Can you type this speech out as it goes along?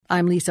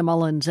I'm Lisa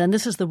Mullins, and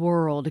this is The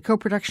World, a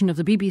co-production of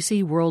the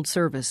BBC World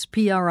Service,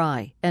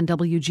 PRI, and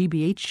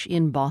WGBH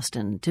in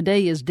Boston.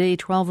 Today is day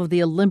 12 of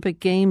the Olympic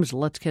Games.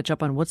 Let's catch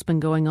up on what's been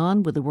going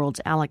on with the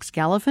world's Alex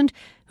Gallafent,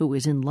 who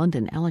is in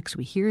London. Alex,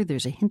 we hear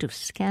there's a hint of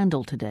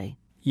scandal today.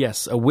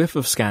 Yes, a whiff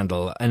of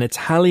scandal. An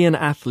Italian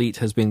athlete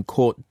has been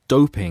caught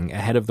doping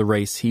ahead of the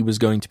race he was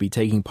going to be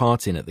taking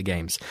part in at the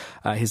Games.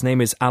 His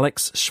name is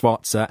Alex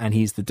Schwazer, and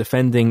he's the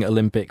defending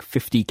Olympic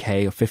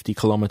 50K or 50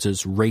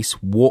 kilometers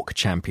race walk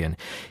champion.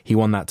 He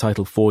won that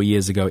title 4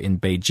 years ago in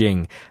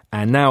Beijing.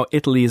 And now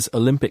Italy's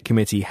Olympic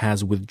Committee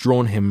has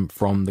withdrawn him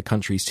from the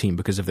country's team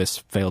because of this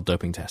failed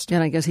doping test.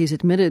 And I guess he's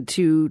admitted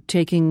to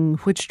taking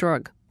which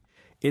drug?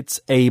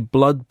 It's a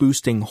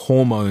blood-boosting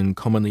hormone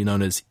commonly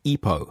known as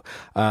EPO.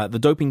 The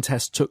doping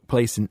test took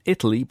place in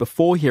Italy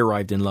before he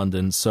arrived in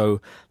London,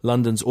 so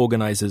London's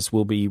organisers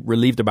will be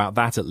relieved about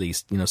that at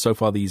least. So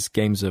far these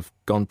games have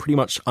gone pretty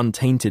much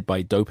untainted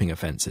by doping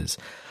offences.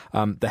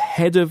 The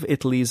head of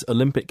Italy's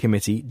Olympic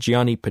Committee,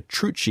 Gianni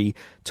Petrucci,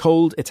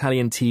 told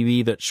Italian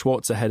TV that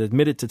Schwazer had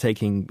admitted to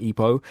taking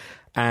EPO,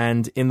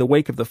 and in the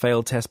wake of the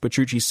failed test,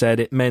 Petrucci said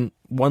it meant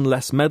one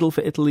less medal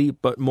for Italy,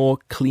 but more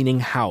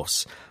cleaning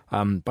house.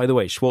 By the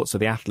way, Schwazer,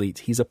 the athlete,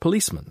 he's a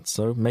policeman,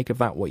 so make of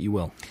that what you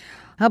will.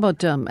 How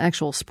about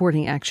actual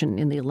sporting action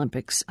in the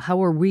Olympics?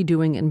 How are we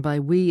doing? And by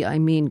we, I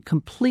mean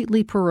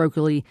completely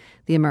parochially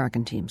the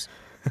American teams.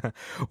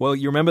 Well,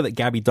 you remember that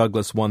Gabby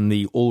Douglas won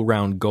the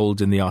all-round gold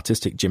in the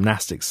artistic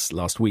gymnastics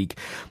last week,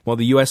 while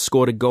the US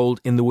scored a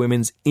gold in the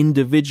women's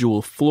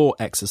individual floor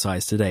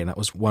exercise today, and that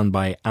was won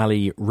by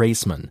Ali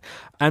Raisman.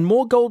 And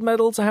more gold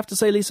medals, I have to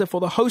say, Lisa, for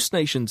the host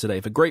nation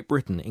today, for Great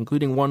Britain,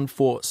 including one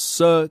for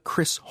Sir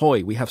Chris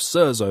Hoy. We have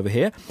Sirs over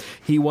here.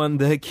 He won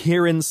the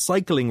Keirin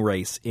cycling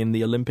race in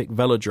the Olympic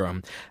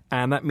Velodrome,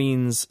 and that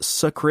means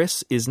Sir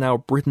Chris is now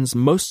Britain's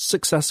most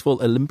successful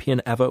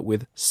Olympian ever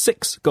with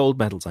 6 gold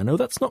medals. I know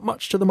that's not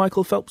much to the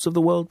Michael Phelps of the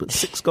world, but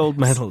 6 gold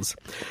medals.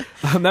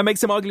 That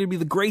makes him arguably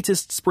the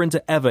greatest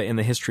sprinter ever in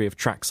the history of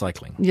track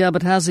cycling. Yeah,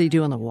 but how's he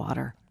do in the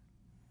water?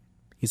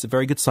 He's a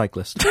very good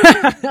cyclist.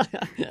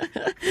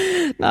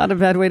 Not a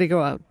bad way to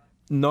go out.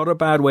 Not a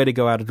bad way to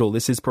go out at all.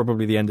 This is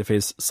probably the end of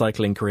his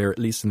cycling career, at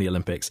least in the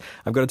Olympics.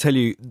 I've got to tell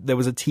you, there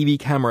was a TV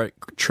camera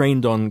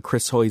trained on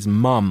Chris Hoy's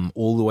mum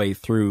all the way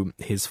through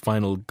his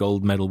final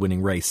gold medal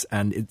winning race,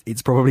 and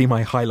it's probably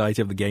my highlight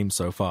of the game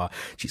so far.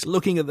 She's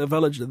looking at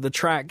the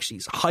track,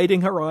 she's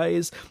hiding her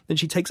eyes, then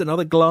she takes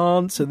another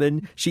glance, and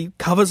then she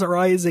covers her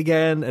eyes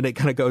again, and it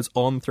kind of goes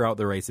on throughout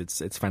the race.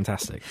 It's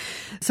fantastic.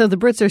 So the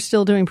Brits are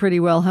still doing pretty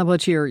well. How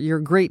about your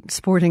great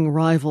sporting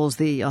rivals,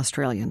 the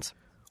Australians?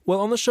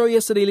 Well, on the show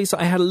yesterday,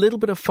 Lisa, I had a little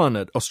bit of fun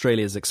at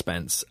Australia's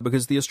expense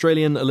because the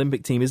Australian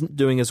Olympic team isn't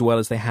doing as well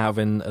as they have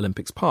in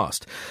Olympics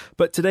past.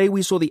 But today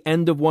we saw the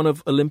end of one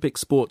of Olympic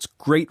sport's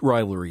great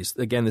rivalries.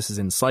 Again, this is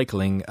in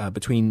cycling,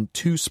 between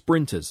 2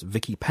 sprinters,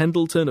 Vicky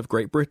Pendleton of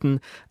Great Britain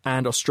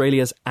and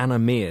Australia's Anna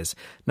Meares.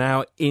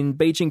 Now, in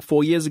Beijing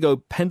 4 years ago,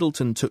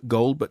 Pendleton took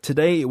gold, but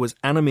today it was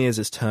Anna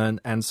Meares'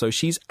 turn, and so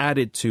she's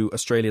added to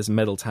Australia's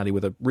medal tally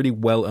with a really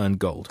well-earned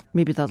gold.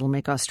 Maybe that'll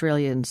make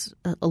Australians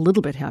a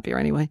little bit happier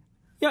anyway.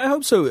 Yeah, I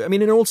hope so. I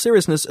mean, in all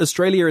seriousness,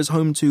 Australia is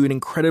home to an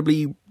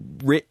incredibly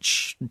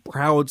rich,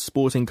 proud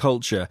sporting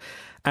culture,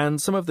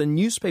 and some of the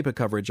newspaper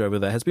coverage over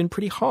there has been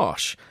pretty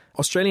harsh.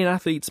 Australian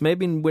athletes may have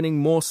been winning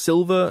more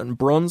silver and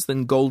bronze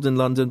than gold in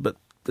London, but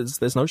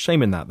there's no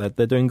shame in that.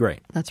 They're doing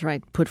great. That's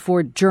right. Put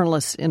 4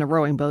 journalists in a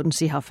rowing boat and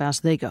see how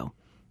fast they go.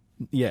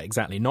 Yeah,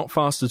 exactly. Not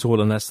fast at all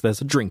unless there's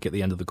a drink at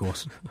the end of the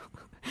course.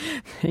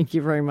 Thank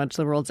you very much.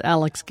 The world's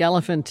Alex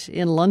Gallafent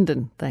in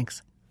London.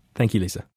 Thanks. Thank you, Lisa.